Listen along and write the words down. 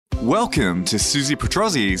Welcome to Susie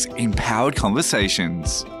Petrozzi's Empowered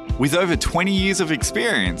Conversations. With over 20 years of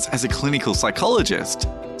experience as a clinical psychologist,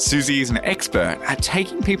 Susie is an expert at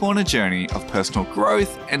taking people on a journey of personal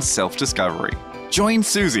growth and self-discovery. Join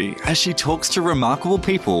Susie as she talks to remarkable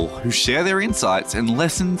people who share their insights and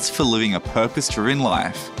lessons for living a purpose-driven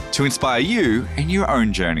life to inspire you in your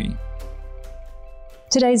own journey.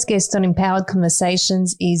 Today's guest on Empowered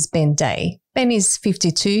Conversations is Ben Day. Ben is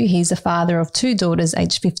 52. He's a father of two daughters,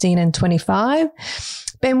 aged 15 and 25.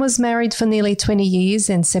 Ben was married for nearly 20 years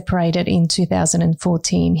and separated in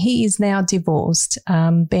 2014. He is now divorced.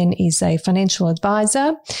 Ben is a financial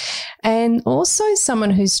advisor and also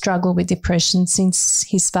someone who struggled with depression since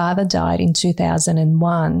his father died in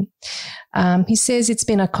 2001. He says it's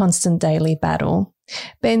been a constant daily battle.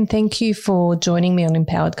 Ben, thank you for joining me on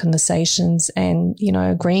Empowered Conversations and,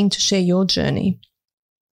 agreeing to share your journey.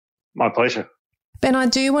 My pleasure. Ben, I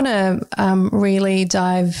do want to really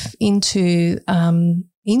dive into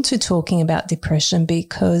talking about depression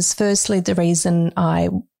because firstly, the reason I,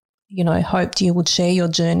 hoped you would share your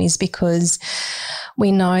journey is because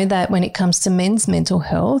we know that when it comes to men's mental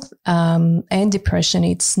health and depression,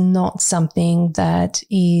 it's not something that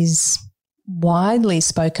is widely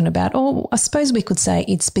spoken about, or I suppose we could say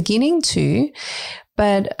it's beginning to.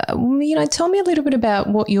 But, tell me a little bit about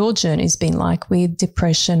what your journey's been like with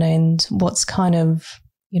depression and what's kind of,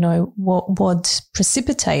 what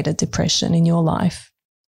precipitated depression in your life.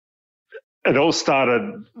 It all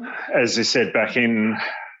started, as you said, back in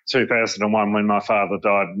 2001 when my father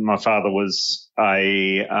died. My father was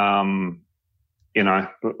a, father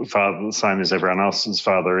the same as everyone else's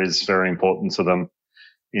father is very important to them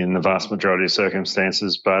in the vast majority of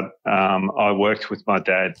circumstances. But I worked with my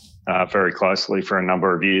dad very closely for a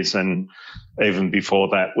number of years, and even before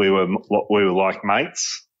that, we were like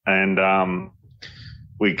mates, and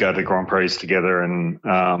we'd go to Grand Prix together and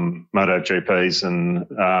MotoGPs and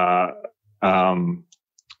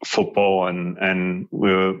football, and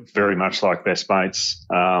we were very much like best mates.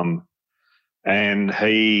 And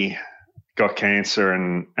he got cancer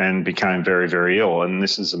and became very, very ill. And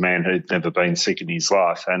this is a man who'd never been sick in his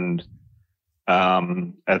life. And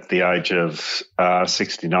at the age of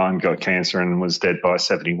 69, got cancer and was dead by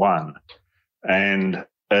 71. And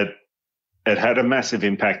it had a massive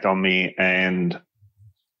impact on me, and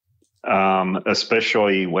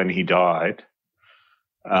especially when he died,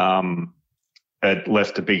 it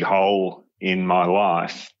left a big hole in my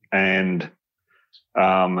life, and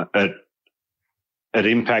it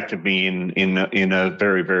impacted me in a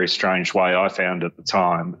very, very strange way, I found at the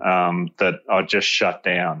time, that I just shut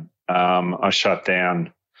down. I shut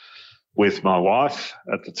down with my wife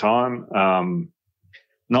at the time,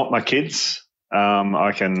 not my kids.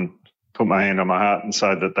 I can put my hand on my heart and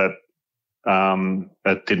say that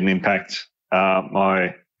didn't impact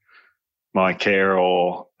my care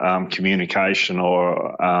or communication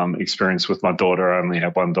or experience with my daughter. I only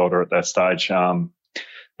had one daughter at that stage.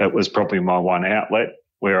 That was probably my one outlet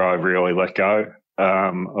where I really let go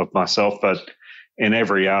of myself. But in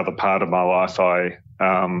every other part of my life, I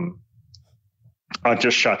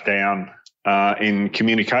just shut down in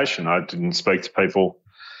communication. I didn't speak to people.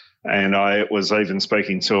 And I was even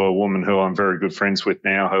speaking to a woman who I'm very good friends with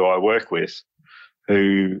now, who I work with,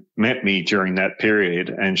 who met me during that period,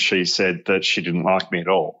 and she said that she didn't like me at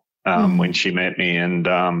all when she met me. And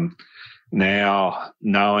now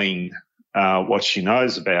knowing what she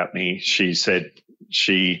knows about me, she said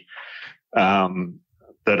that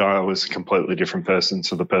I was a completely different person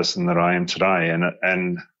to the person that I am today,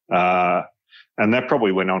 and that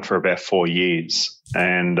probably went on for about 4 years,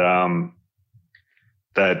 and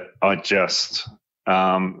that I just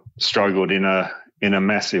struggled in a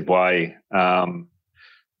massive way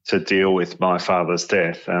to deal with my father's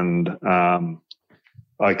death, and I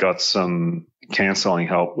got some counselling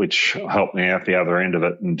help, which helped me out the other end of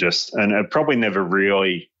it, and it probably never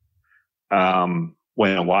really went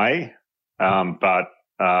away, but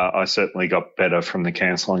I certainly got better from the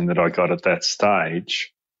counselling that I got at that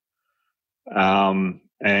stage. Then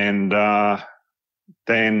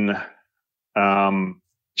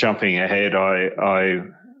jumping ahead, I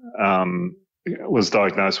was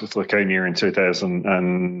diagnosed with leukemia in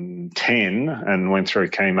 2010 and went through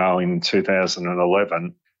chemo in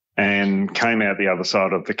 2011. And came out the other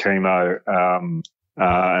side of the chemo,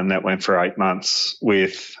 and that went for 8 months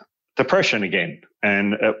with depression again.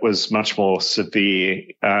 And it was much more severe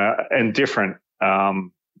and different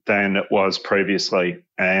than it was previously.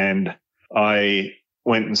 And I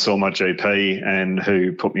went and saw my GP, and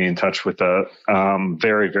who put me in touch with a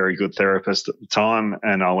very, very good therapist at the time.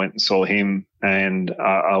 And I went and saw him, and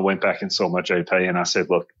I went back and saw my GP, and I said,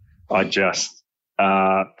 look, I just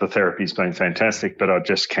the therapy's been fantastic, but I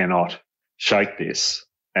just cannot shake this.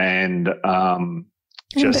 And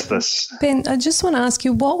Ben, I just want to ask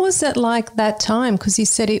you, what was it like that time? Because you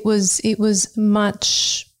said it was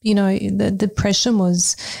much, the depression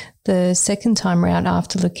was the second time round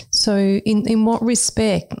after so in what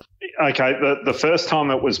respect? Okay, the first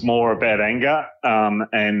time it was more about anger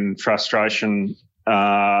and frustration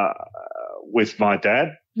with my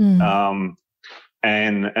dad.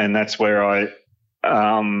 And that's where I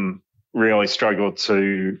really struggled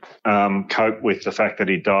to cope with the fact that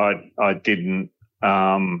he died. I didn't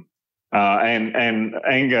and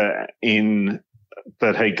anger in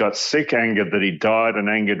that he got sick, anger that he died, and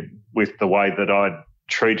anger with the way that I'd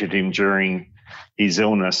treated him during his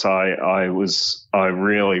illness. I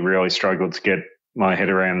really, really struggled to get my head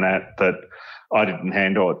around that I didn't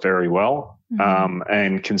handle it very well.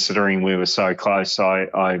 And considering we were so close,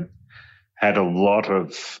 I had a lot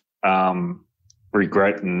of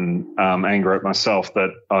regret and anger at myself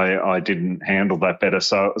that I didn't handle that better.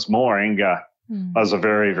 So it was more anger. I was a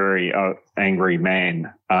very, very angry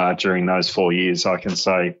man during those 4 years, I can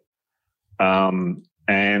say, and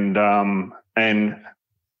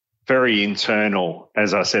very internal.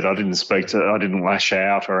 As I said, I didn't lash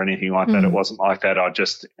out or anything like that. It wasn't like that. I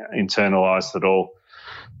just internalized it all.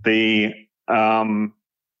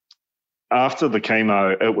 After the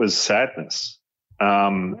chemo, it was sadness.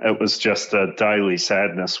 It was just a daily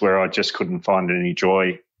sadness where I just couldn't find any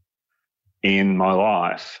joy in my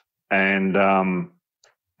life. And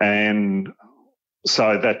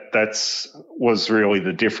so that was really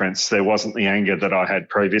the difference. There wasn't the anger that I had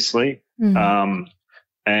previously.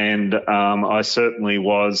 And I certainly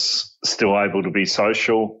was still able to be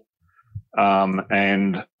social.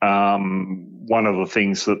 And one of the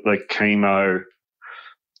things that the chemo,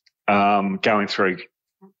 going through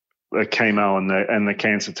the chemo and the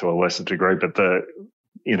cancer to a lesser degree, but the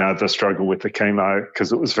struggle with the chemo,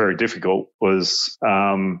 because it was very difficult, was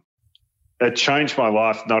it changed my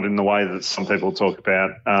life, not in the way that some people talk about.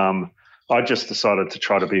 I just decided to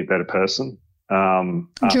try to be a better person.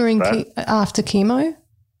 After chemo?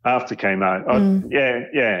 After chemo,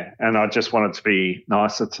 yeah. And I just wanted to be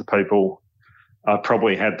nicer to people. I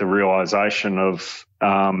probably had the realisation of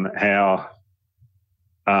how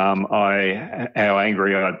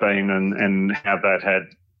angry I'd been and how that had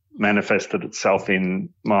manifested itself in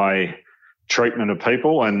my treatment of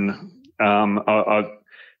people, and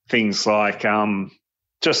things like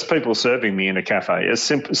just people serving me in a cafe,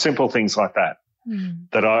 simple things like that.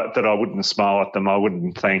 That I wouldn't smile at them, I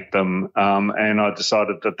wouldn't thank them, and I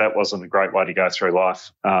decided that wasn't a great way to go through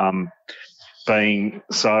life, being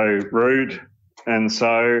so rude, and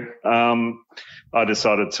so I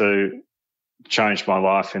decided to change my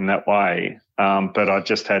life in that way. But I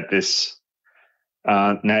just had this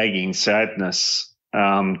nagging sadness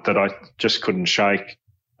that I just couldn't shake.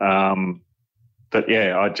 But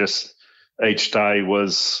yeah, I just each day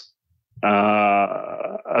was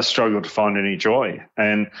a struggle to find any joy,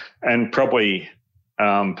 and probably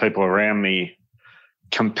people around me,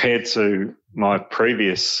 compared to my the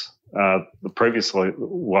previous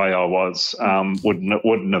way I was,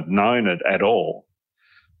 wouldn't have known it at all,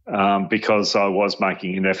 because I was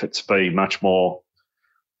making an effort to be much more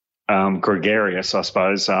gregarious, I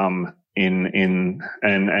suppose, in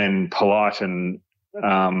polite and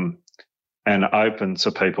open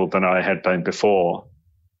to people than I had been before.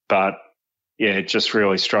 But yeah, just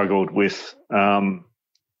really struggled with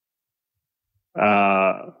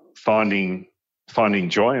finding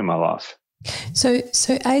joy in my life. So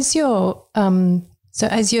as you're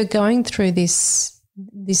going through this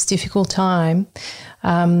difficult time,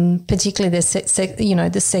 particularly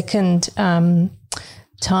the second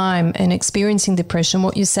time and experiencing depression,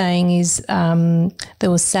 what you're saying is there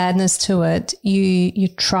was sadness to it. You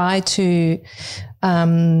tried to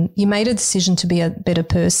you made a decision to be a better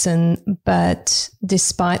person, but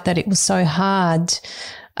despite that, it was so hard.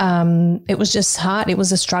 It was just hard. It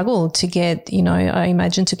was a struggle to get, I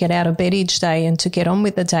imagine, to get out of bed each day and to get on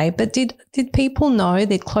with the day. But did people know,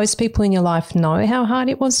 did close people in your life know how hard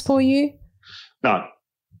it was for you? No,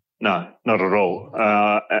 not at all.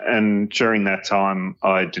 And during that time,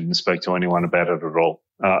 I didn't speak to anyone about it at all,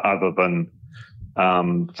 other than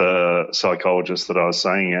the psychologist that I was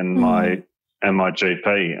seeing and my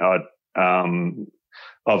GP.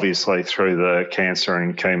 Obviously through the cancer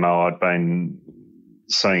and chemo, I'd been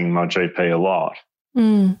seeing my GP a lot.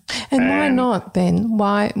 And why not, Ben?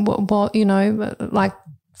 Why? What? Like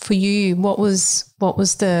for you, what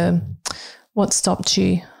stopped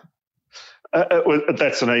you?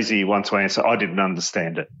 That's an easy one to answer. I didn't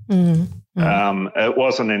understand it. It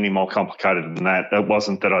wasn't any more complicated than that. It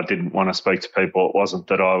wasn't that I didn't want to speak to people. It wasn't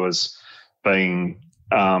that I was being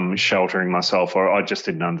sheltering myself, or I just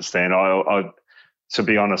didn't understand. I, to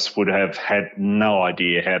be honest, would have had no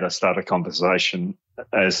idea how to start a conversation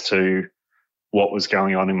as to what was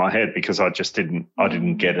going on in my head, because I just didn't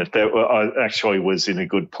get it. I actually was in a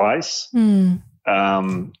good place. I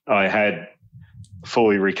had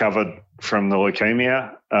fully recovered from the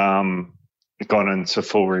leukemia, gone into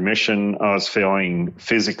full remission. I was feeling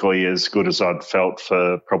physically as good as I'd felt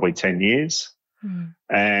for probably 10 years.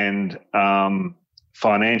 And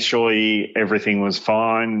financially, everything was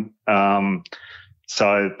fine.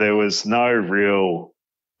 So there was no real,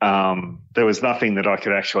 there was nothing that I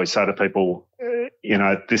could actually say to people,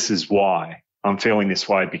 this is why I'm feeling this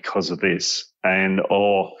way because of this.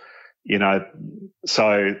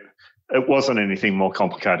 So it wasn't anything more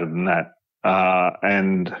complicated than that.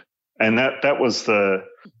 And that was the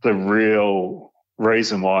real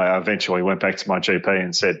reason why I eventually went back to my GP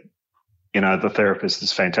and said, the therapist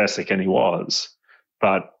is fantastic, and he was,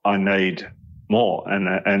 but I need more.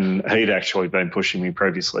 And he'd actually been pushing me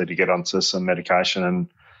previously to get onto some medication,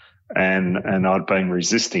 and I'd been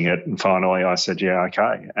resisting it. And finally I said, yeah,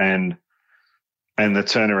 okay. And the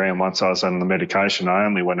turnaround, once I was on the medication, I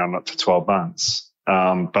only went on it for 12 months.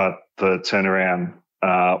 But the turnaround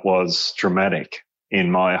was dramatic in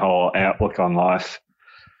my whole outlook on life.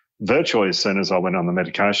 Virtually as soon as I went on the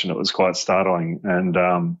medication, it was quite startling. And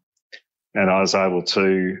I was able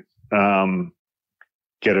to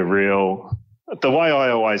get the way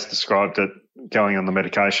I always described it, going on the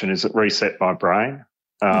medication, is it reset my brain.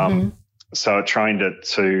 So it trained it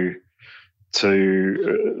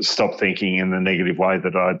to stop thinking in the negative way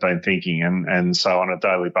that I'd been thinking. And so on a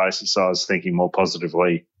daily basis, I was thinking more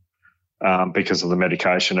positively because of the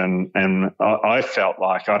medication. And I felt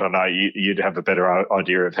like, I don't know, you'd have a better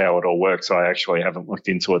idea of how it all works. I actually haven't looked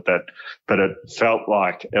into it, but it felt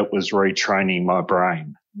like it was retraining my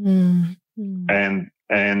brain. And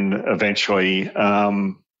eventually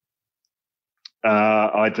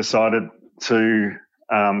I decided to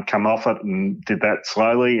come off it, and did that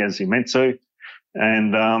slowly as you meant to,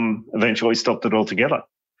 and eventually stopped it altogether.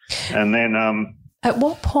 And then at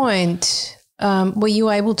what point were you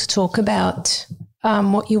able to talk about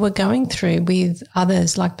what you were going through with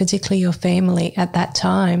others, like particularly your family at that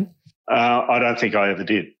time? I don't think I ever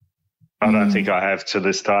did. I don't think I have to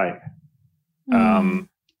this day.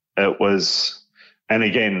 It was, and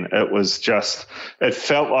again, it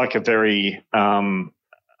felt like a very,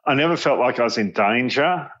 I never felt like I was in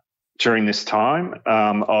danger during this time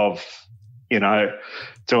of,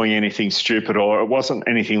 doing anything stupid, or it wasn't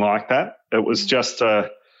anything like that. It was just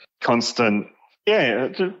a constant,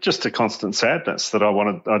 just a constant sadness that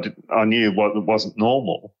I knew what wasn't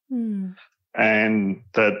normal, and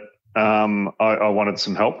that I wanted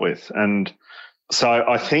some help with. And so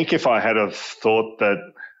I think if I had have thought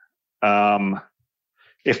that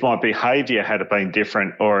if my behaviour had been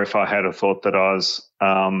different, or if I had have thought that I was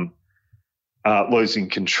losing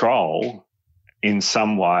control in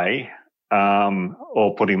some way,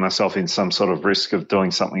 or putting myself in some sort of risk of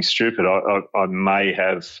doing something stupid, I may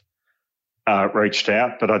have reached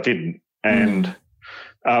out, but I didn't. And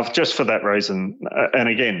just for that reason, and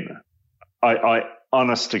again, I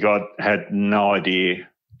honest to God had no idea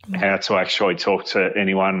how to actually talk to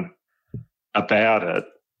anyone about it.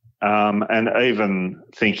 And even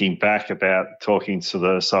thinking back about talking to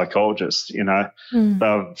the psychologist, they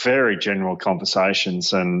were very general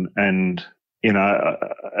conversations, and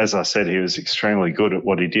as I said, he was extremely good at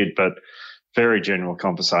what he did, but very general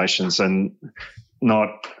conversations, and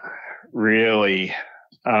not really,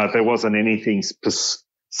 there wasn't anything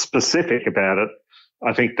specific about it.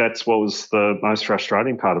 I think that's what was the most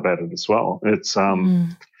frustrating part about it as well. It's,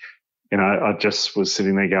 I just was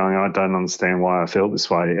sitting there going, I don't understand why I feel this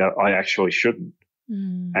way. I actually shouldn't.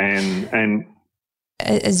 And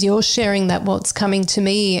as you're sharing that, what's coming to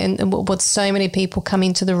me and what so many people come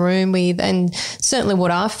into the room with, and certainly what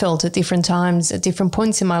I've felt at different times, at different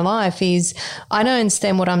points in my life, is I don't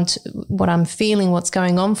understand what I'm feeling, what's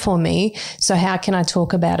going on for me. So how can I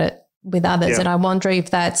talk about it with others? And I wonder if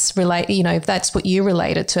that's if that's what you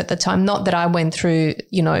related to at the time. Not that I went through,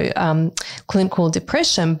 clinical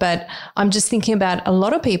depression, but I'm just thinking about a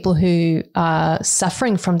lot of people who are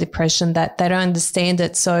suffering from depression, that they don't understand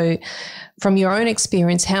it. So from your own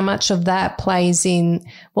experience, how much of that plays in,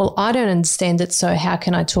 well, I don't understand it, so how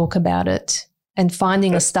can I talk about it, and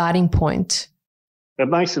finding a starting point? It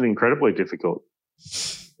makes it incredibly difficult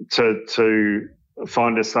to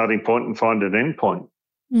find a starting point and find an end point.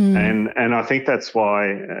 And I think that's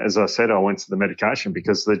why, as I said, I went to the medication,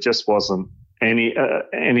 because there just wasn't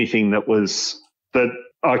anything that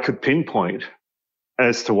I could pinpoint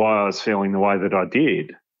as to why I was feeling the way that I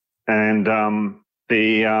did. And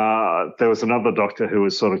there was another doctor who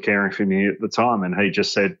was sort of caring for me at the time, and he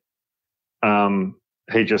just said,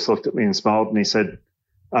 he just looked at me and smiled, and he said,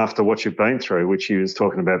 after what you've been through, which he was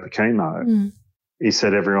talking about the chemo, he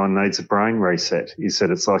said, everyone needs a brain reset. He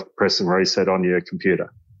said, it's like pressing reset on your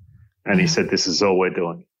computer. And he said, this is all we're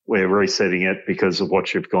doing. We're resetting it because of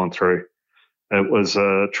what you've gone through. It was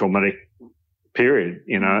a traumatic period,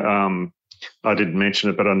 you know. I didn't mention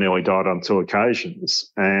it, but I nearly died on 2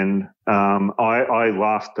 occasions. And I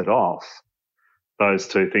laughed it off, those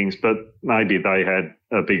 2 things, but maybe they had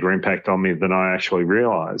a bigger impact on me than I actually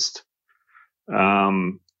realised.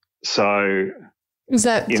 So is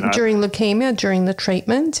that during leukemia, during the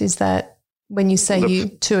treatment? Is that when you say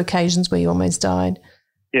 2 occasions where you almost died?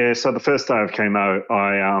 Yeah, so the first day of chemo,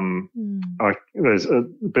 there's a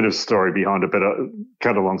bit of story behind it, but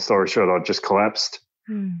cut a long story short, I just collapsed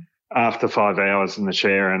after 5 hours in the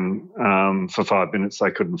chair, and for 5 minutes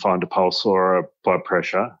they couldn't find a pulse or a blood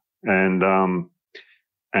pressure, and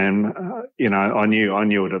you know, I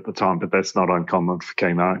knew it at the time, but that's not uncommon for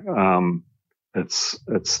chemo.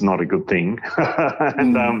 It's not a good thing,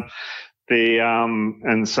 and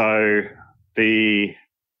so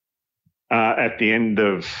at the end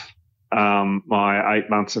of my 8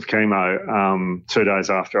 months of chemo, 2 days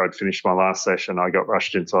after I'd finished my last session, I got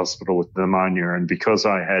rushed into hospital with pneumonia, and because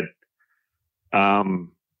I had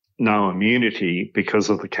no immunity because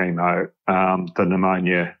of the chemo, the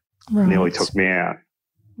pneumonia nearly took me out.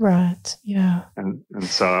 Right. Yeah. And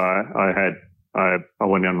so I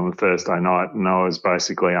went in on the Thursday night, and I was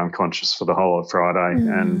basically unconscious for the whole of Friday,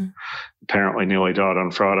 and apparently nearly died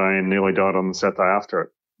on Friday and nearly died on the Saturday after it.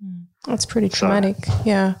 That's pretty traumatic.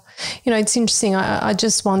 Yeah. You know, it's interesting. I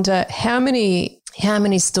just wonder how many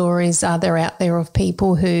stories are there out there of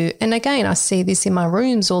people who, and again, I see this in my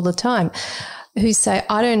rooms all the time, who say,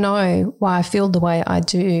 I don't know why I feel the way I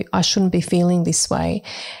do. I shouldn't be feeling this way.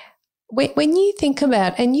 When you think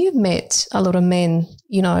about, and you've met a lot of men,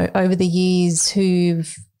 you know, over the years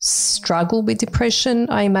who've struggled with depression,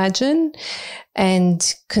 I imagine,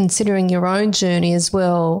 and considering your own journey as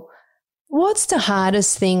well, what's the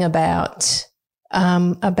hardest thing about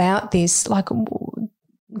this? Like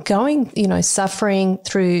going, you know, suffering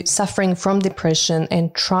from depression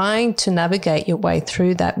and trying to navigate your way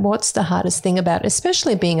through that. What's the hardest thing about it,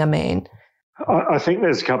 especially being a man? I think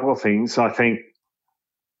there's a couple of things. I think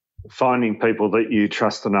finding people that you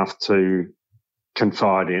trust enough to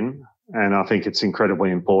confide in, and I think it's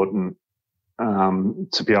incredibly important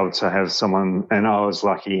to be able to have someone, and I was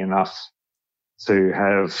lucky enough to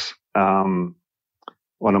have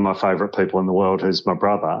one of my favourite people in the world, who's my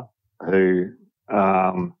brother, who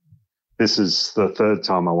this is the 3rd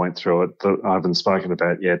time I went through it that I haven't spoken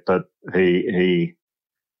about yet, but he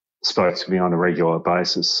spoke to me on a regular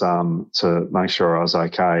basis to make sure I was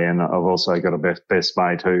okay. And I've also got a best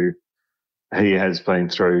mate who he has been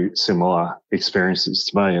through similar experiences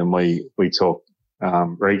to me, and we talk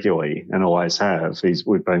regularly and always have.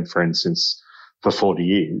 We've been friends for 40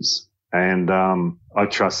 years, and I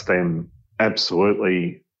trust them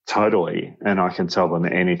absolutely, totally, and I can tell them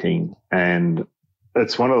anything. And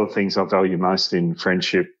it's one of the things I value most in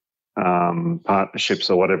friendship,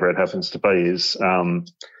 partnerships, or whatever it happens to be, is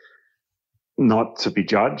not to be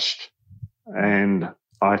judged. And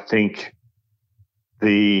I think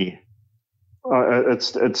it's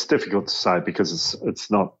difficult to say because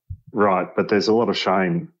it's not right, but there's a lot of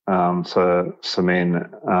shame for men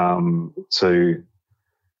to,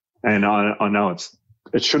 and I know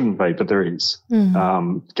it shouldn't be, but there is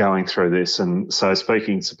going through this. And so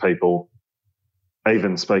speaking to people,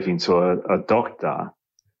 even speaking to a doctor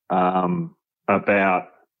about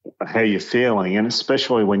how you're feeling, and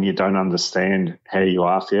especially when you don't understand how you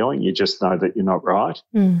are feeling, you just know that you're not right.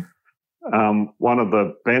 One of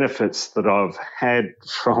the benefits that I've had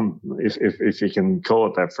from, if you can call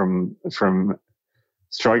it that, from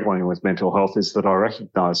struggling with mental health is that I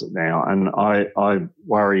recognise it now, and I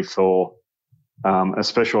worry for,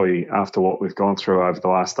 especially after what we've gone through over the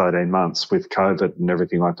last 18 months with COVID and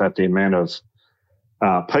everything like that, the amount of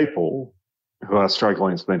people who are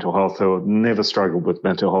struggling with mental health, who have never struggled with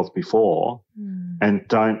mental health before and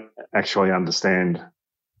don't actually understand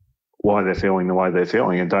why they're feeling the way they're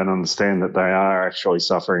feeling, and don't understand that they are actually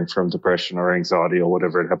suffering from depression or anxiety or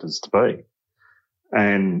whatever it happens to be.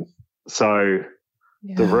 And so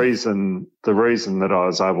the reason that I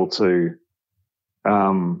was able to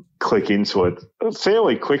click into it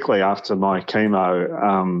fairly quickly after my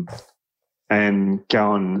chemo and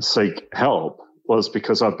go and seek help was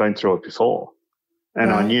because I'd been through it before.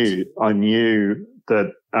 And Right. I knew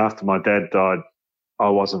that after my dad died, I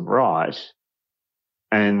wasn't right.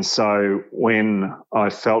 And so when I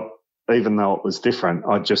felt, even though it was different,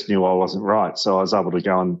 I just knew I wasn't right. So I was able to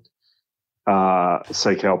go and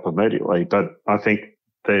seek help immediately. But I think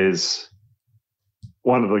there's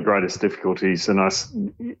one of the greatest difficulties, and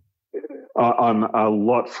I'm a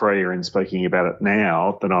lot freer in speaking about it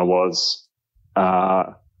now than I was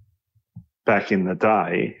back in the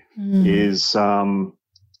day, is, you know,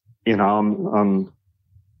 I'm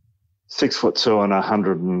 6'2" and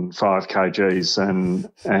 105 kgs,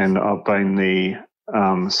 and I've been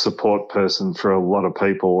the support person for a lot of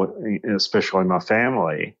people, especially my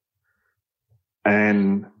family.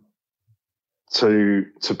 And to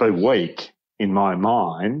be weak in my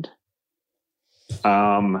mind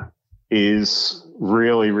is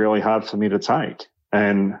really, really hard for me to take,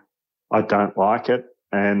 and I don't like it.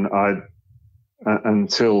 And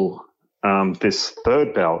until this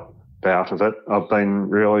third bout of it, I've been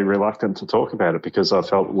really reluctant to talk about it because I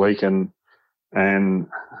felt weak and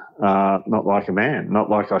not like a man, not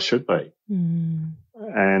like I should be.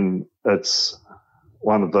 And it's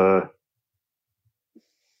one of the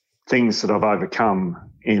things that I've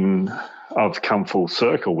overcome I've come full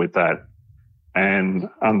circle with that and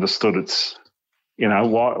understood it's, you know,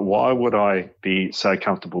 why would I be so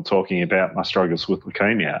comfortable talking about my struggles with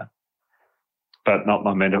leukemia but not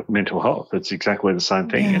my mental health? It's exactly the same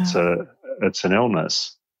thing. Yeah. It's an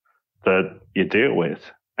illness that you deal with.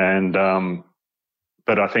 And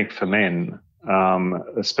but I think for men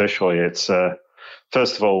especially, it's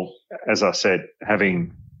first of all, as I said,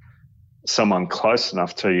 having someone close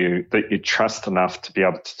enough to you that you trust enough to be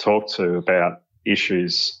able to talk to about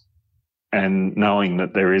issues and knowing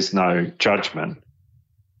that there is no judgment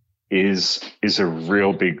is a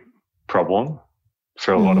real big problem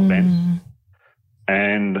for a lot of men.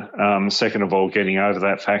 And second of all, getting over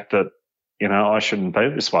that fact that, you know, I shouldn't be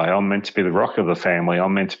this way. I'm meant to be the rock of the family.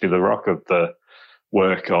 I'm meant to be the rock of the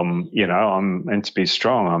work. I'm meant to be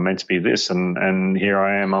strong. I'm meant to be this. And here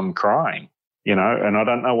I am, I'm crying, you know, and I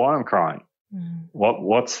don't know why I'm crying.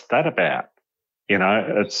 What's that about? You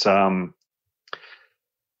know,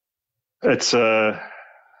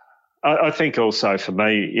 I think also for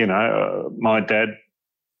me, you know, my dad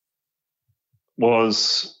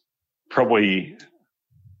was probably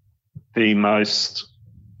the most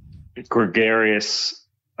gregarious,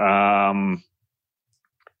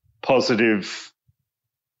 positive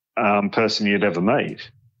person you'd ever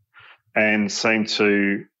meet, and seemed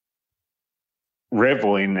to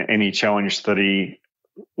revel in any challenge that he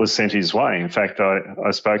was sent his way. In fact,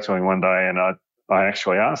 I spoke to him one day and I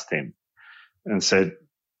actually asked him and said,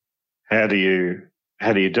 how do you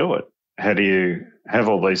do it? How do you have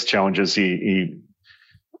all these challenges?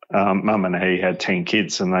 Mum and he had 10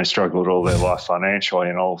 kids and they struggled all their life financially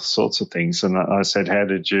and all sorts of things. And I said, how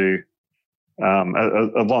did you,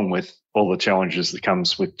 along with all the challenges that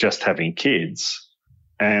comes with just having kids,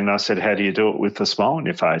 and I said, how do you do it with a smile on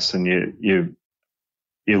your face? And you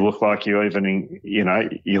look like you even, you know,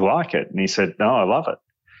 you like it. And he said, no, I love it.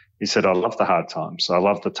 He said, I love the hard times. I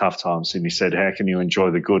love the tough times. And he said, how can you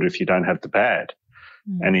enjoy the good if you don't have the bad?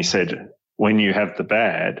 And he said, when you have the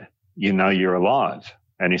bad, you know you're alive.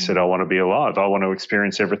 And he said, I want to be alive. I want to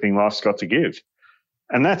experience everything life's got to give.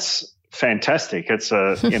 And that's fantastic. It's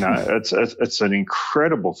you know, it's an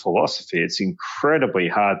incredible philosophy. It's incredibly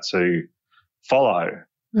hard to follow,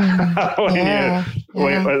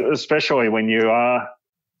 especially when you are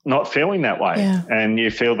not feeling that way, and you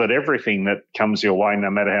feel that everything that comes your way, no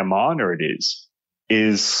matter how minor it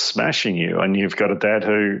is smashing you. And you've got a dad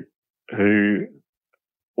who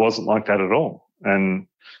wasn't like that at all, and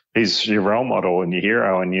he's your role model and your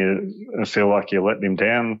hero, and you feel like you're letting him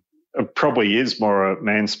down. It probably is more a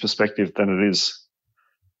man's perspective than it is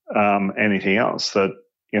anything else. That,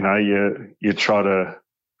 you know, you try to,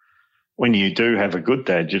 when you do have a good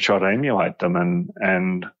dad, you try to emulate them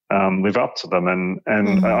and live up to them.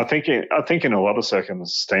 And I think in a lot of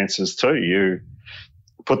circumstances too, you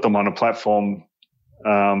put them on a platform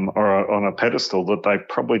or on a pedestal that they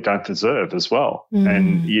probably don't deserve as well.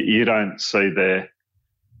 And you don't see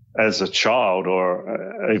as a child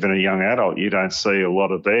or even a young adult, you don't see a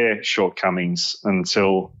lot of their shortcomings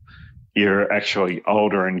until you're actually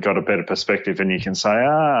older and got a better perspective, and you can say,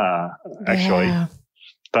 actually,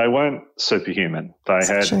 they weren't superhuman. They had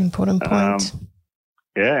such an important point.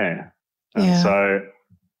 And so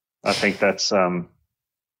I think that's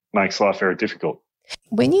makes life very difficult.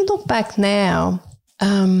 When you look back now,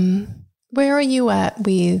 where are you at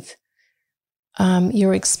with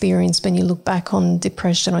your experience when you look back on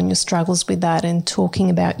depression, on your struggles with that, and talking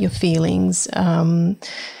about your feelings. How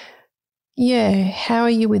are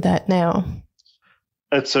you with that now?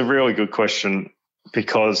 It's a really good question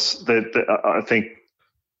because I think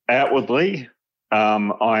outwardly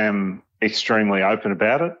I am extremely open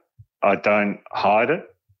about it. I don't hide it.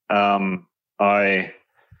 Part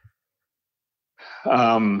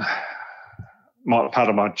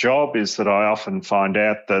of my job is that I often find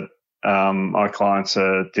out that my clients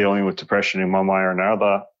are dealing with depression in one way or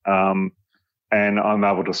another, and I'm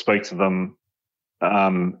able to speak to them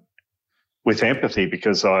with empathy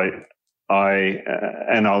because I'll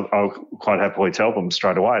quite happily tell them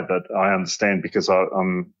straight away that I understand because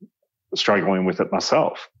I'm struggling with it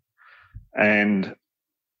myself. And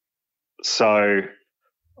so,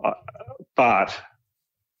 but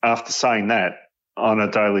after saying that, on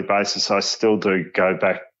a daily basis, I still go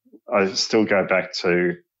back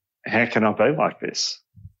to how can I be like this?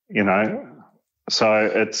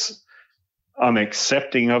 So I'm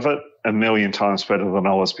accepting of it a million times better than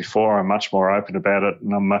I was before. I'm much more open about it,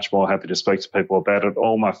 and I'm much more happy to speak to people about it.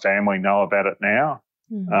 All my family know about it now.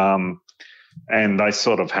 Mm. And they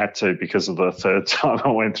sort of had to because of the third time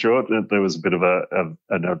I went through it. There was a bit of an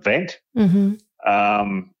event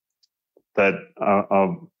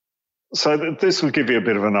so this will give you a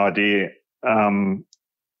bit of an idea.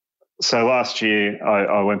 So last year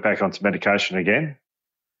I went back onto medication again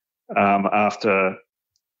after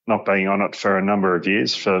not being on it for a number of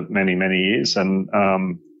years, for many, many years. And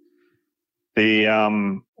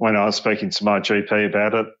when I was speaking to my GP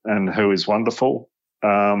about it, and who is wonderful,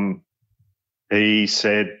 he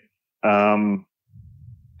said,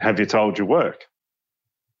 have you told your work?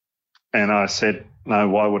 And I said, no,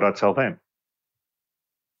 why would I tell them?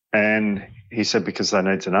 And he said, because they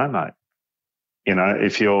need to know, mate.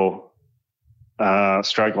 If you're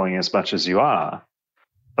struggling as much as you are,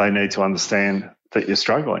 they need to understand that you're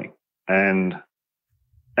struggling. And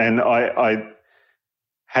I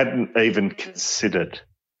hadn't even considered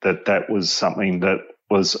that was something that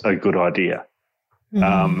was a good idea.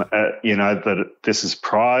 Mm-hmm. That this is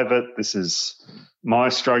private. This is my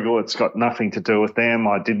struggle. It's got nothing to do with them.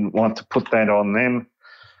 I didn't want to put that on them.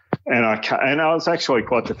 And I was actually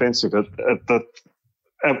quite defensive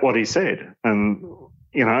at what he said. And,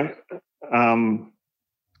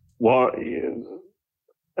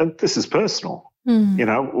 and this is personal.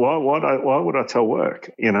 Mm. Why would I tell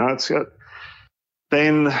work?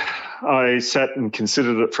 Then I sat and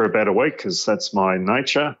considered it for about a week because that's my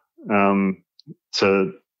nature,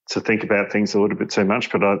 to think about things a little bit too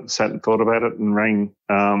much. But I sat and thought about it and rang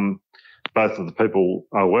both of the people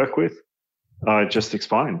I work with. I just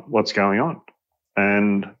explained what's going on,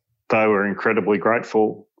 and they were incredibly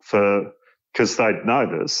grateful because they'd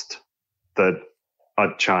noticed that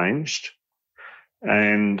I'd changed,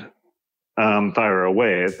 and they were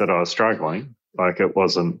aware that I was struggling. Like it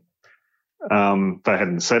wasn't, they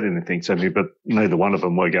hadn't said anything to me, but neither one of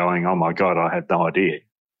them were going, oh my God, I had no idea.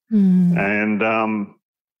 Mm.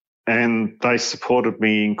 And they supported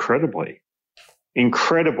me incredibly.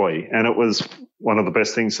 And it was one of the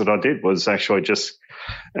best things that I did was actually just,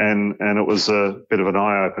 and it was a bit of an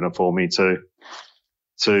eye opener for me to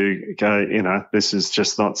go, this is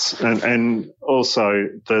just not, and also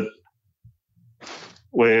that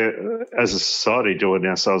we're as a society doing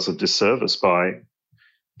ourselves a disservice by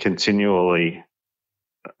continually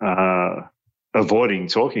avoiding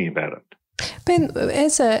talking about it. Ben,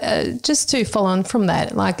 just to follow on from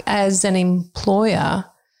that, like as an employer,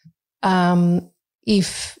 and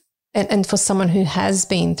for someone who has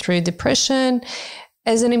been through depression,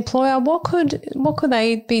 as an employer, what could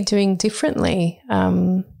they be doing differently?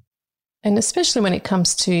 And especially when it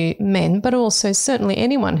comes to men, but also certainly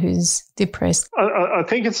anyone who's depressed. I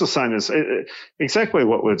think it's the same as exactly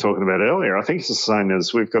what we were talking about earlier. I think it's the same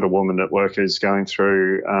as we've got a woman at work who's going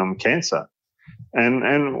through cancer,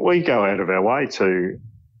 and we go out of our way to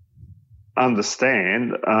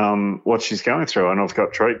understand what she's going through, and I've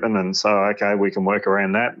got treatment, and so okay, we can work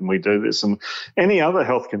around that, and we do this. And any other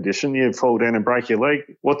health condition, you fall down and break your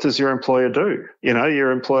leg, what does your employer do?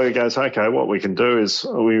 Your employer goes, okay, what we can do is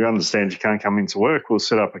we understand you can't come into work, we'll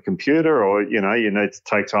set up a computer, or you need to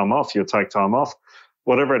take time off, you'll take time off,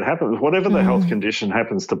 whatever it happens, whatever the health condition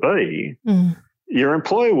happens to be. Your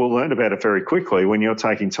employer will learn about it very quickly when you're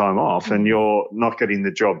taking time off and you're not getting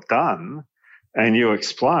the job done. And you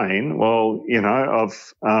explain, well,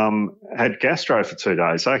 I've had gastro for 2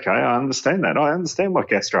 days. Okay, I understand that. I understand what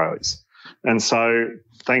gastro is. And so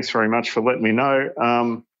thanks very much for letting me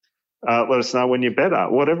know. Let us know when you're better.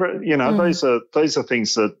 Whatever, these are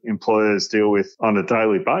things that employers deal with on a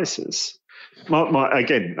daily basis.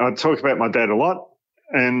 Again, I talk about my dad a lot,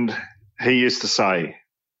 and he used to say,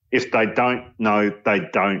 if they don't know, they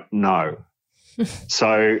don't know.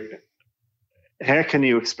 So how can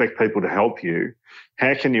you expect people to help you?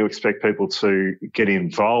 How can you expect people to get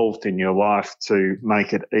involved in your life to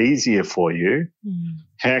make it easier for you?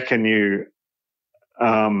 How can you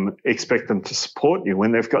expect them to support you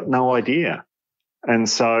when they've got no idea? And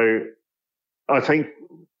so I think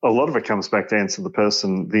a lot of it comes back down to the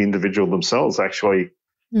person, the individual themselves, actually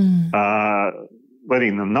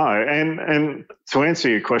letting them know. And to answer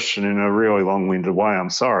your question in a really long-winded way, I'm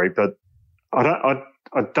sorry, but I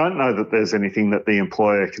don't know that there's anything that the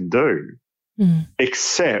employer can do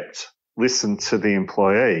except listen to the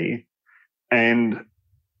employee and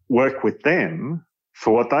work with them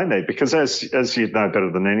for what they need. Because as you know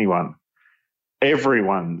better than anyone,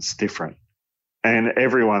 everyone's different and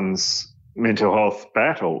everyone's mental health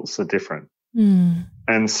battles are different.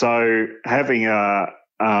 And so having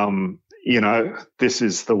this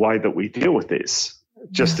is the way that we deal with this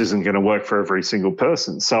just isn't going to work for every single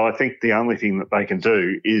person. So I think the only thing that they can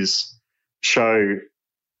do is show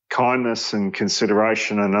kindness and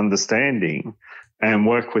consideration and understanding and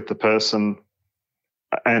work with the person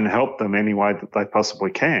and help them any way that they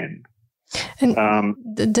possibly can. And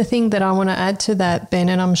the thing that I want to add to that, Ben,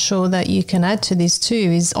 and I'm sure that you can add to this too,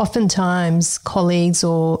 is oftentimes colleagues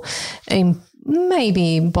or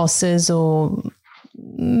maybe bosses or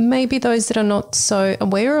maybe those that are not so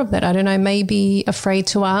aware of that, I don't know, maybe afraid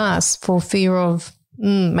to ask for fear of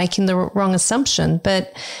making the wrong assumption.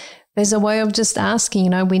 But there's a way of just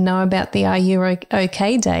asking, we know about the Are You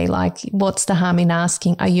Okay Day? Like, what's the harm in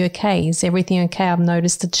asking, are you okay? Is everything okay? I've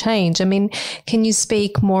noticed a change. I mean, can you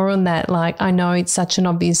speak more on that? Like, I know it's such an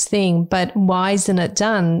obvious thing, but why isn't it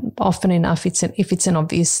done often enough if it's an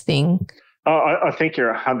obvious thing? I think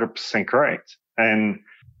you're 100% correct. And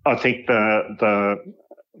I think the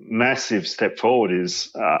massive step forward is,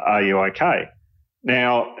 are you okay?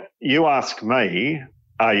 Now, you ask me,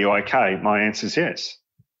 are you okay? My answer is yes.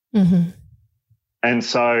 And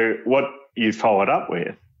so what you followed up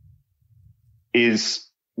with is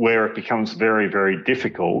where it becomes very, very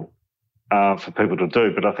difficult for people to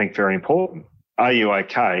do, but I think very important. Are you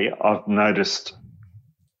okay? I've noticed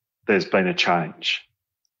there's been a change.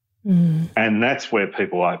 And that's where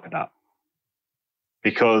people open up.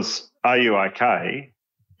 Because are you okay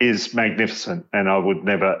is magnificent, and I would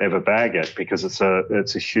never, ever bag it because it's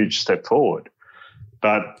a huge step forward.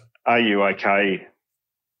 But are you okay?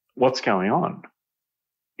 What's going on?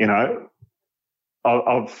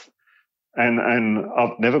 I've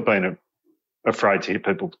never been afraid to hit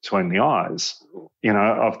people between the eyes.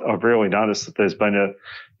 I've really noticed that there's been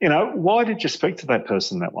why did you speak to that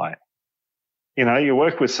person that way? You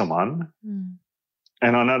work with someone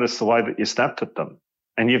and I noticed the way that you snapped at them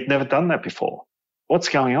and you've never done that before. What's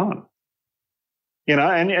going on?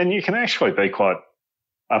 And you can actually be quite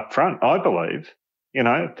upfront, I believe,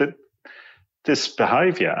 that this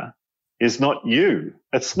behaviour is not you.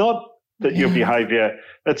 It's not that your behaviour,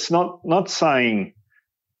 it's not saying,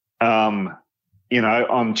 I'm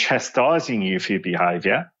chastising you for your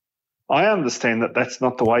behaviour. I understand that that's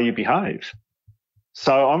not the way you behave.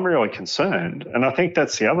 So I'm really concerned. And I think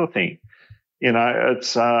that's the other thing.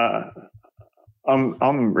 It's I'm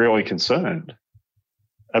really concerned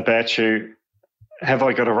about you. Have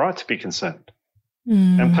I got a right to be concerned?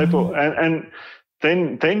 And people and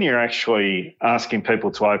then you're actually asking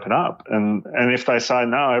people to open up. And if they say,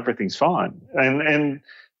 no, everything's fine. And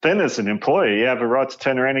then as an employer, you have a right to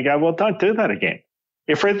turn around and go, well, don't do that again.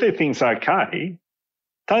 If everything's okay,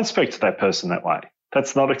 don't speak to that person that way.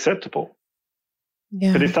 That's not acceptable.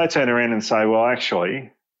 Yeah. But if they turn around and say, well,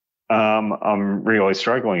 actually, I'm really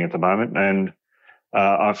struggling at the moment and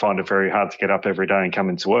I find it very hard to get up every day and come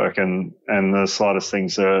into work and the slightest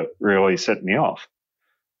things are really setting me off.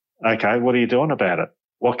 Okay, what are you doing about it?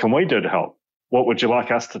 What can we do to help? What would you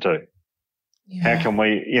like us to do? Yeah. How can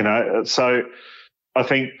we, so I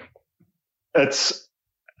think it's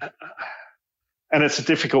a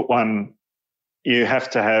difficult one. You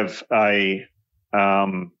have to have you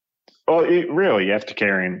have to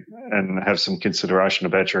care and have some consideration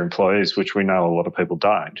about your employees, which we know a lot of people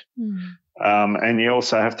don't. And you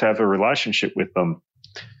also have to have a relationship with them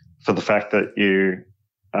for the fact that you,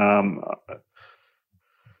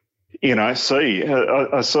 see.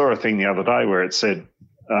 I saw a thing the other day where it said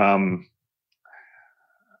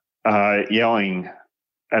yelling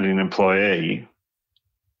at an employee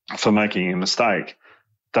for making a mistake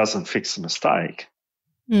doesn't fix the mistake.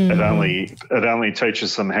 It only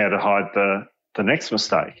teaches them how to hide the next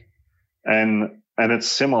mistake. And it's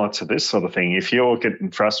similar to this sort of thing. If you're getting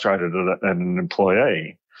frustrated at an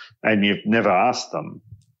employee and you've never asked them,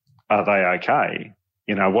 are they okay?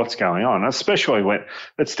 You know, what's going on? Especially when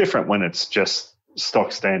it's different when it's just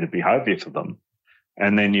stock standard behaviour for them.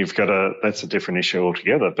 And then you've got that's a different issue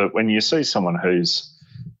altogether. But when you see someone who's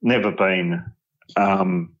never been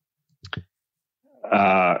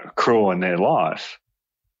cruel in their life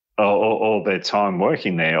or their time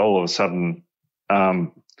working there, all of a sudden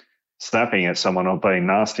snapping at someone or being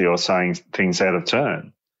nasty or saying things out of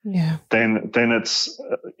turn, then it's,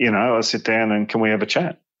 you know, I sit down and can we have a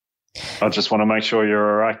chat? I just want to make sure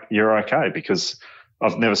you're okay, because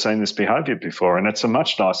I've never seen this behaviour before, and it's a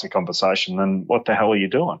much nicer conversation than what the hell are you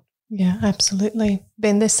doing? Yeah, absolutely.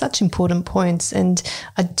 Ben, there's such important points, and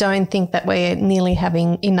I don't think that we're nearly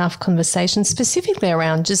having enough conversations specifically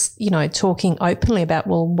around just, you know, talking openly about,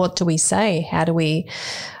 well, what do we say? How do we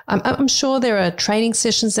I'm sure there are training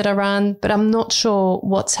sessions that are run, but I'm not sure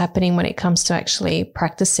what's happening when it comes to actually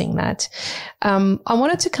practicing that. I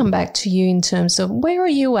wanted to come back to you in terms of where are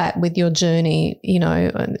you at with your journey, you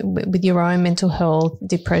know, with your own mental health,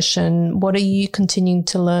 depression? What are you continuing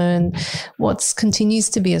to learn? What continues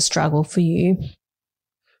to be a struggle for you?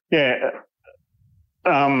 Yeah.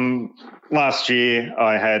 Last year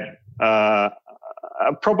I had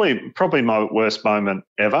probably my worst moment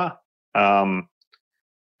ever. I'm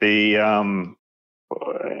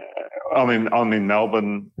in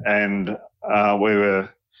Melbourne, and we were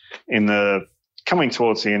coming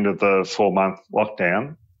towards the end of the 4-month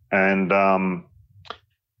lockdown, and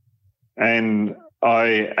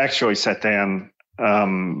I actually sat down.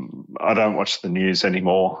 I don't watch the news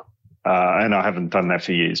anymore, and I haven't done that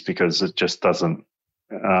for years because it just doesn't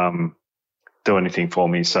do anything for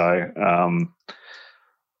me. So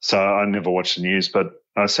I never watch the news, but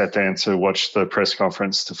I sat down to watch the press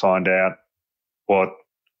conference to find out what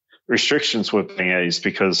restrictions were being eased,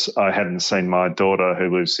 because I hadn't seen my daughter,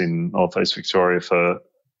 who lives in North East Victoria, for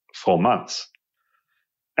 4 months.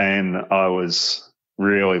 And I was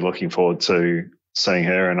really looking forward to seeing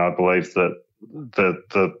her, and I believe that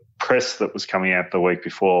the press that was coming out the week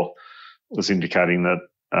before was indicating that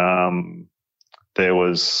there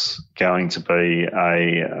was going to be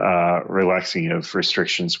a relaxing of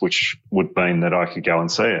restrictions, which would mean that I could go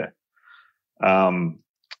and see her.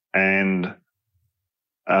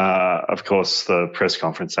 Of course, the press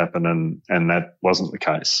conference happened, and that wasn't the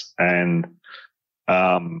case. And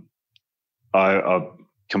I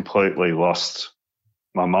completely lost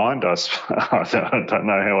my mind. I don't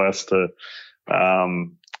know how else to.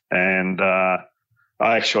 I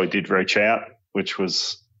actually did reach out, which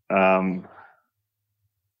was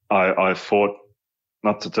I fought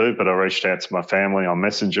not to do, but I reached out to my family on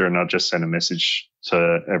Messenger, and I just sent a message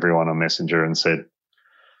to everyone on Messenger and said,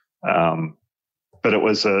 but it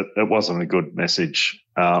wasn't a good message.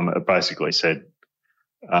 It basically said,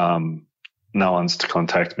 no one's to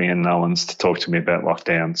contact me and no one's to talk to me about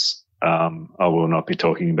lockdowns. I will not be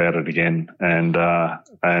talking about it again.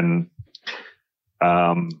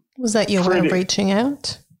 Was that your way of reaching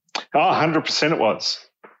out? 100% it was.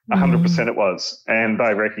 100% it was. And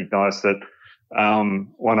they recognised that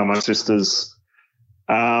one of my sisters,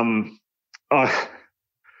 I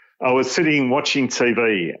was sitting watching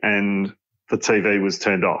TV and the TV was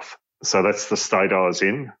turned off. So that's the state I was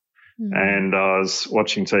in. And I was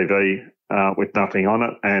watching TV with nothing on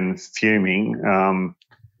it and fuming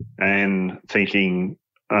and thinking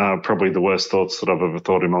probably the worst thoughts that I've ever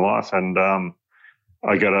thought in my life. And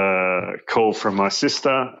I got a call from my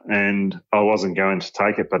sister, and I wasn't going to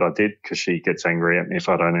take it, but I did, because she gets angry at me if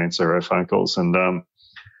I don't answer her phone calls. And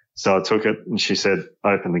so I took it, and she said,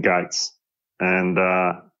 open the gates. And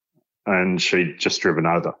she'd just driven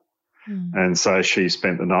over. And so she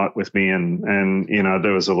spent the night with me, and you know,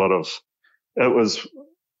 there was a lot of – it was,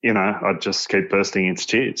 you know, I'd just keep bursting into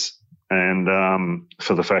tears, and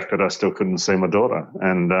for the fact that I still couldn't see my daughter.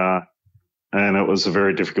 And it was a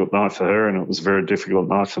very difficult night for her, and it was a very difficult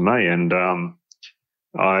night for me. And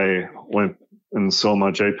I went and saw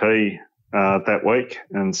my GP that week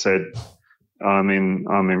and said, I'm in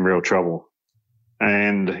real trouble.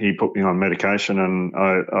 And he put me on medication, and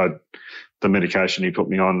the medication he put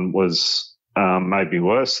me on was made me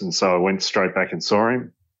worse. And so I went straight back and saw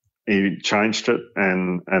him. He changed it,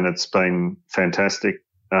 and it's been fantastic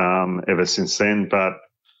ever since then. But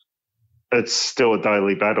it's still a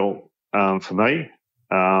daily battle for me,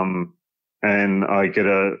 and I get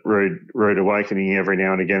a rude awakening every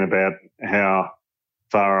now and again about how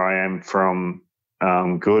far I am from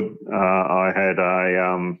good. I had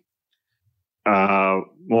a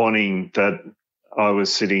morning that I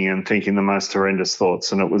was sitting and thinking the most horrendous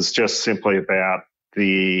thoughts, and it was just simply about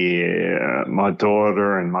my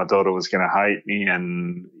daughter, and my daughter was going to hate me,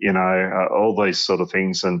 and all these sort of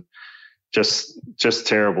things, and just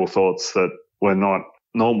terrible thoughts that were not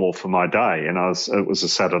normal for my day. And it was a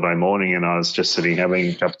Saturday morning, and I was just sitting having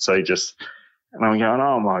a cup of tea, and I'm going,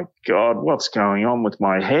 oh my God, what's going on with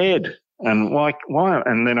my head? And why?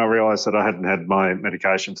 And then I realised that I hadn't had my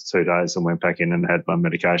medication for 2 days, and went back in and had my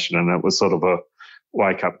medication, and it was sort of a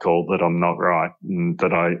wake up call that I'm not right and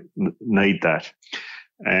that I need that.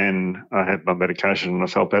 And I had my medication and I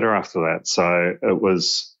felt better after that. So it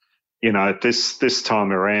was, this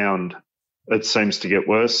time around, it seems to get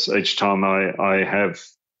worse each time I have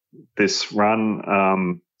this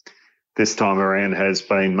run. This time around has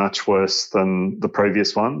been much worse than the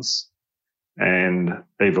previous ones. And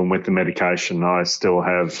even with the medication, I still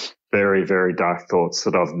have very, very dark thoughts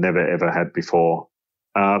that I've never, ever had before.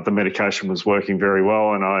 The medication was working very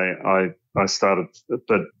well, and I started,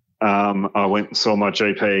 but I went and saw my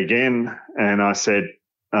GP again, and I said,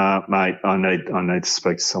 mate, I need to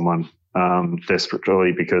speak to someone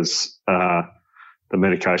desperately, because the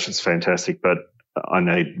medication's fantastic, but I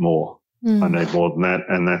need more. I need more than that.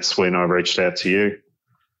 And that's when I reached out to you.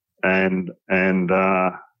 And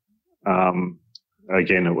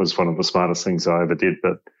again, it was one of the smartest things I ever did,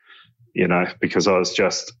 but, because I was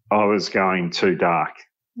going too dark,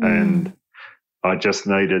 and I just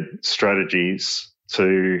needed strategies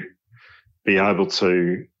to be able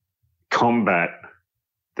to combat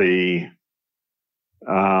these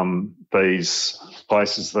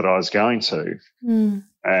places that I was going to.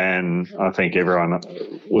 And I think everyone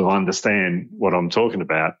will understand what I'm talking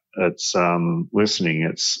about. It's listening.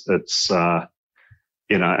 It's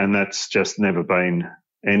and that's just never been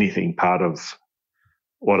anything part of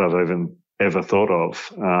what I've ever thought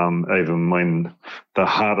of. Even when the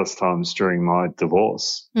hardest times during my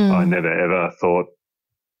divorce, I never ever thought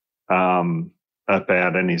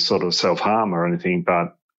about any sort of self-harm or anything,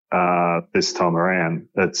 but this time around,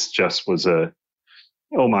 it's just was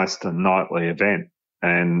almost a nightly event,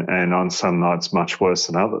 and on some nights much worse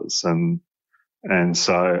than others, and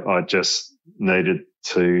so I just needed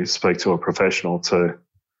to speak to a professional to,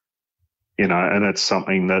 and it's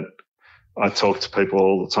something that I talk to people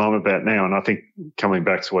all the time about now. And I think coming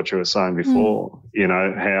back to what you were saying before,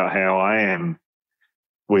 how I am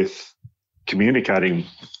with communicating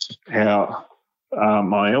how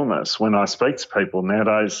my illness, when I speak to people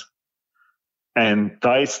nowadays and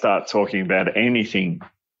they start talking about anything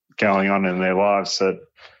going on in their lives that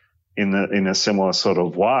in a similar sort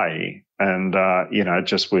of way, and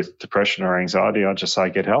just with depression or anxiety, I just say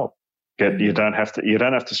get help. You don't have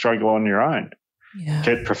to struggle on your own. Yeah.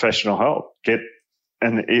 Get professional help.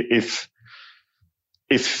 And if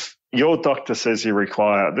your doctor says you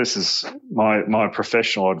require, this is my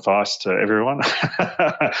professional advice to everyone,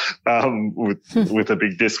 with a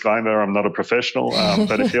big disclaimer, I'm not a professional.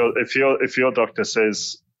 But if your doctor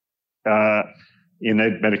says you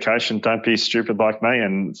need medication, don't be stupid like me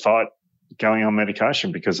and fight going on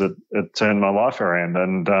medication, because it turned my life around.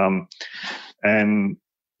 And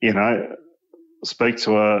speak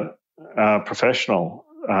to a professional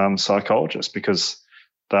psychologist, because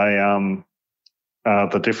they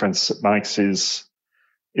the difference it makes is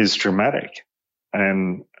dramatic,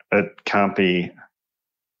 and it can't be.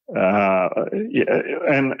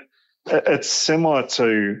 And it's similar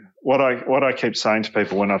to what I keep saying to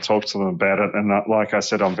people when I talk to them about it, and like I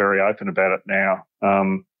said, I'm very open about it now.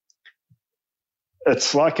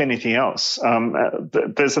 It's like anything else.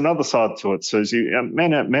 There's another side to it, Susie.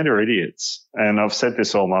 Men are idiots, and I've said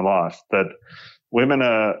this all my life, that women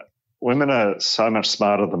are so much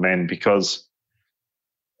smarter than men, because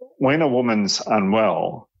when a woman's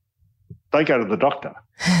unwell, they go to the doctor.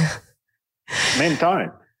 Men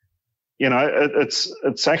don't.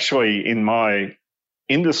 It's actually, in my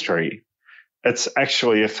industry, it's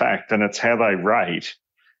actually a fact, and it's how they rate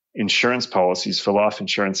insurance policies for life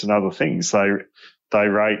insurance and other things. They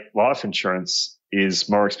rate life insurance is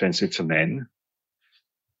more expensive for men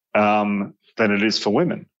than it is for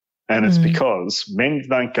women, and it's because men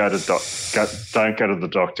don't go to the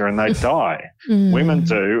doctor and they die. Women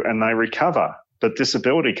do, and they recover. But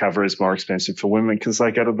disability cover is more expensive for women because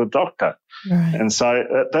they go to the doctor. Right. And so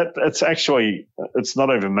it's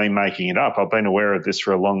not even me making it up. I've been aware of this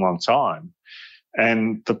for a long, long time.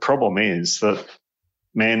 And the problem is that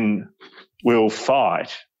men will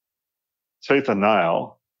fight tooth and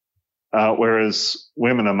nail, whereas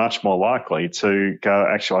women are much more likely to go,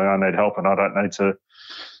 actually, I need help and I don't need to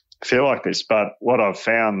feel like this. But what I've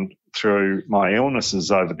found through my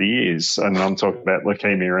illnesses over the years, and I'm talking about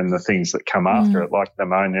leukemia and the things that come after it, like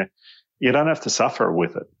pneumonia, you don't have to suffer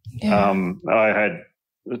with it. Yeah. I had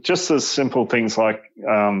just as simple things like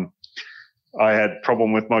I had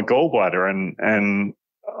problem with my gallbladder and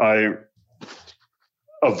I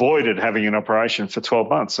avoided having an operation for 12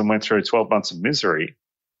 months and went through 12 months of misery.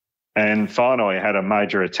 And finally I had a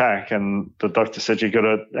major attack and the doctor said, "You've got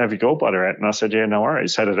to have your gallbladder out." And I said, "Yeah, no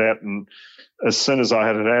worries." Had it out, and as soon as I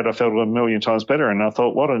had it out, I felt a million times better. And I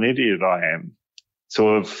thought, what an idiot I am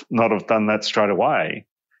to have not have done that straight away.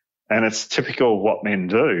 And it's typical of what men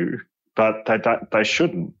do, but they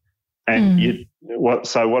shouldn't. And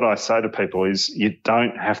so what I say to people is you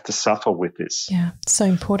don't have to suffer with this. Yeah, it's so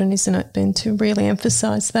important, isn't it, Ben, to really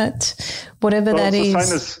emphasise that, whatever that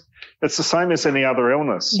is. It's the same as any other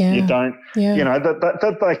illness. Yeah. You don't,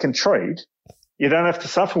 that they can treat. You don't have to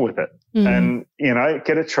suffer with it and,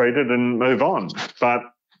 get it treated and move on. But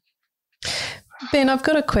Ben, I've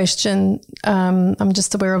got a question. I'm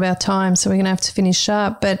just aware of our time, so we're going to have to finish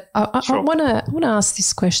up. But I want to ask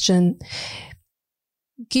this question.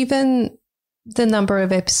 Given the number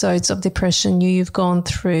of episodes of depression you've gone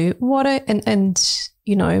through, what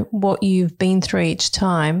you've been through each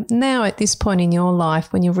time, now at this point in your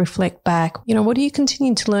life, when you reflect back, what do you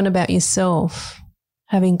continue to learn about yourself,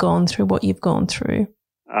 having gone through what you've gone through?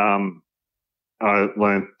 I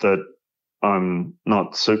learned that I'm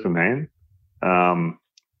not Superman,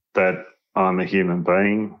 that I'm a human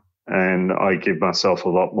being, and I give myself a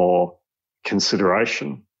lot more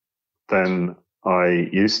consideration than I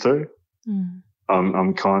used to.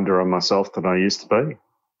 I'm kinder on myself than I used to be.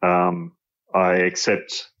 I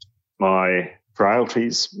accept my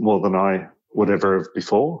frailties more than I would ever have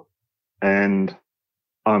before, and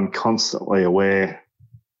I'm constantly aware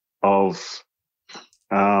of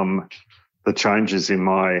the changes in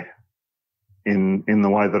the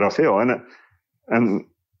way that I feel, and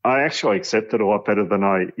I actually accept it a lot better than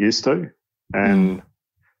I used to, and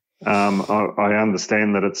I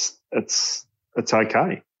understand that it's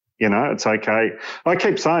okay. It's okay. I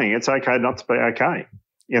keep saying it's okay not to be okay.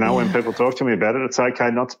 When people talk to me about it, it's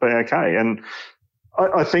okay not to be okay. And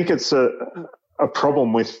I think it's a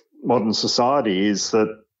problem with modern society is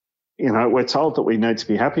that, we're told that we need to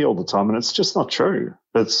be happy all the time, and it's just not true.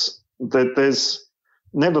 It's that there's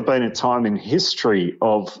never been a time in history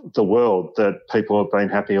of the world that people have been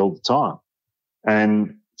happy all the time.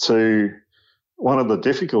 And one of the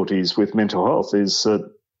difficulties with mental health is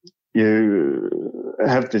that you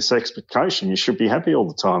have this expectation you should be happy all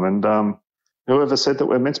the time. And whoever said that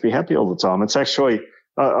we're meant to be happy all the time? It's actually,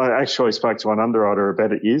 I actually spoke to an underwriter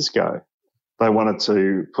about it years ago. They wanted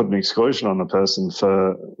to put an exclusion on a person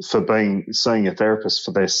for seeing a therapist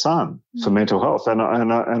for their son for mental health. And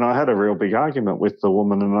I had a real big argument with the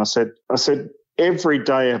woman, and I said, every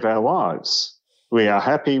day of our lives, we are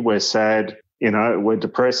happy, we're sad, we're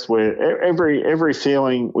depressed, every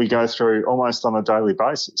feeling we go through almost on a daily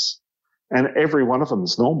basis. And every one of them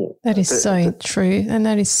is normal. That is so true, and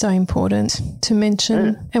that is so important to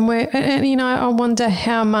mention. Yeah. And I wonder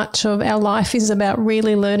how much of our life is about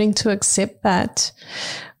really learning to accept that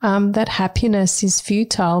happiness is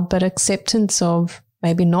futile, but acceptance of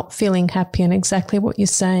maybe not feeling happy, and exactly what you're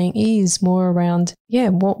saying is more around,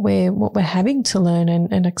 what we're having to learn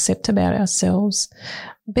and accept about ourselves.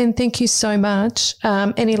 Ben, thank you so much.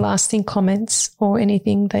 Any lasting comments or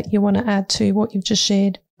anything that you want to add to what you've just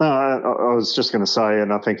shared? No, I was just going to say,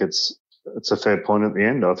 and I think it's a fair point at the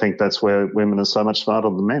end. I think that's where women are so much smarter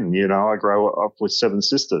than men. I grew up with 7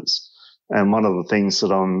 sisters, and one of the things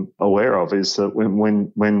that I'm aware of is that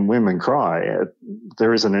when women cry,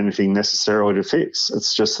 there isn't anything necessarily to fix.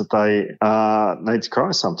 It's just that they need to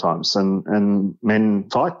cry sometimes, and men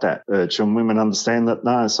fight that urge, and women understand that,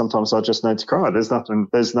 no, sometimes I just need to cry. There's nothing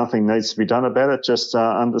needs to be done about it. Just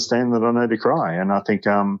understand that I need to cry. And I think,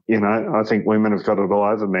 I think women have got it all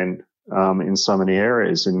over men. In so many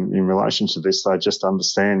areas in relation to this, they just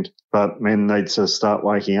understand. But men need to start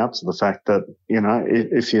waking up to the fact that,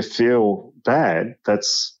 if you feel bad,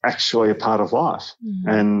 that's actually a part of life.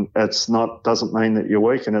 And doesn't mean that you're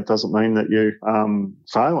weak, and it doesn't mean that you're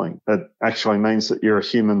failing. It actually means that you're a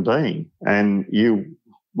human being, and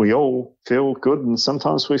we all feel good, and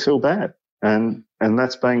sometimes we feel bad, and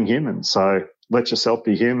that's being human. So let yourself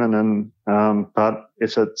be human, but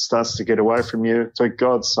if it starts to get away from you, for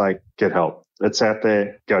God's sake, get help. It's out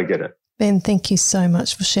there. Go get it. Ben, thank you so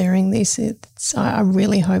much for sharing this. I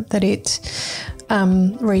really hope that it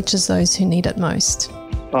reaches those who need it most.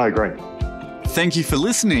 I agree. Thank you for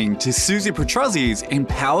listening to Susie Petrozzi's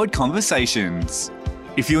Empowered Conversations.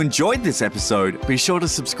 If you enjoyed this episode, be sure to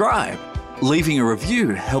subscribe. Leaving a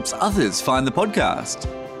review helps others find the podcast.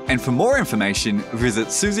 And for more information, visit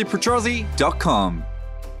susiepetrozzi.com.